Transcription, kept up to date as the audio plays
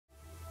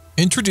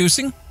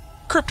Introducing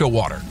Crypto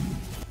Water.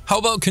 How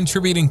about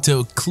contributing to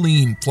a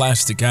clean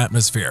plastic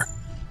atmosphere?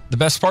 The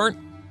best part?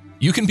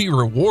 You can be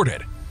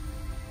rewarded.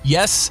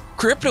 Yes,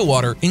 Crypto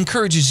Water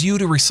encourages you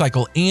to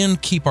recycle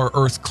and keep our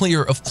Earth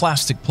clear of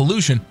plastic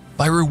pollution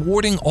by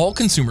rewarding all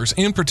consumers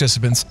and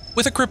participants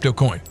with a crypto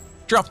coin,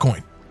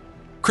 Dropcoin.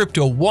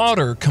 Crypto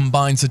Water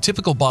combines a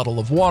typical bottle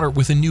of water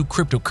with a new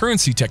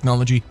cryptocurrency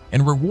technology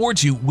and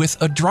rewards you with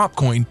a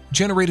Dropcoin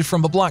generated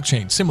from a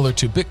blockchain similar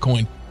to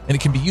Bitcoin, and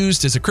it can be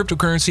used as a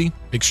cryptocurrency,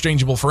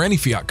 exchangeable for any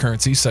fiat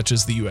currency such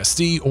as the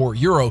USD or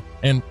Euro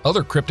and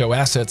other crypto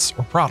assets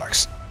or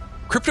products.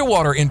 Crypto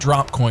Water and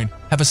Dropcoin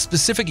have a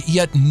specific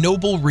yet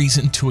noble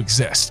reason to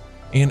exist,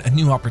 and a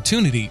new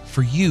opportunity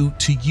for you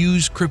to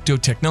use crypto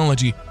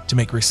technology to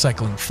make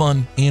recycling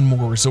fun and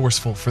more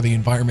resourceful for the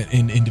environment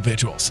and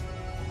individuals.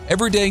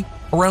 Every day,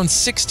 around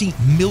 60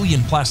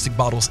 million plastic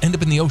bottles end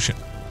up in the ocean,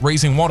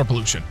 raising water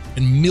pollution,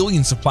 and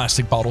millions of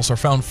plastic bottles are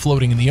found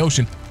floating in the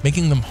ocean,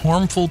 making them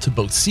harmful to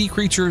both sea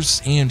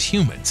creatures and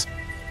humans.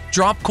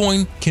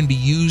 Dropcoin can be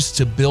used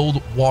to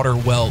build water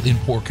well in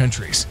poor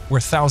countries, where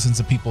thousands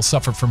of people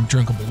suffer from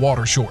drinkable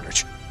water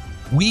shortage.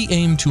 We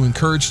aim to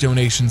encourage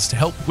donations to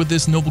help with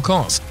this noble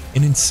cause,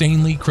 an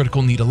insanely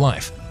critical need of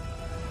life.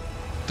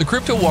 The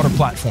Crypto Water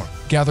platform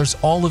gathers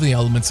all of the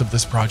elements of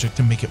this project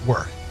to make it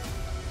work.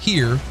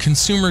 Here,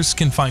 consumers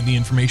can find the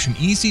information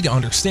easy to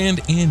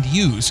understand and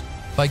use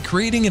by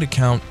creating an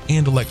account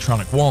and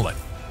electronic wallet.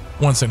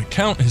 Once an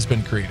account has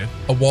been created,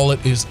 a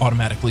wallet is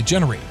automatically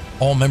generated.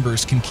 All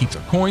members can keep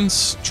their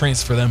coins,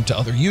 transfer them to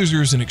other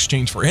users in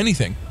exchange for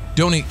anything,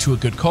 donate to a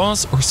good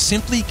cause, or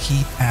simply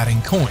keep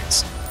adding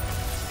coins.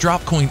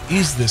 Dropcoin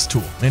is this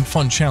tool and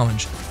fun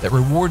challenge that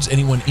rewards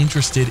anyone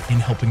interested in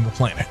helping the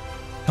planet,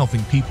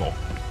 helping people,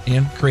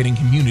 and creating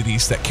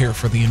communities that care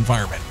for the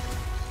environment.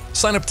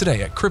 Sign up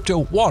today at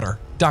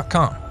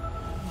CryptoWater.com.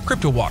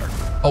 Crypto Water,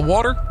 a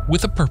water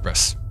with a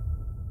purpose.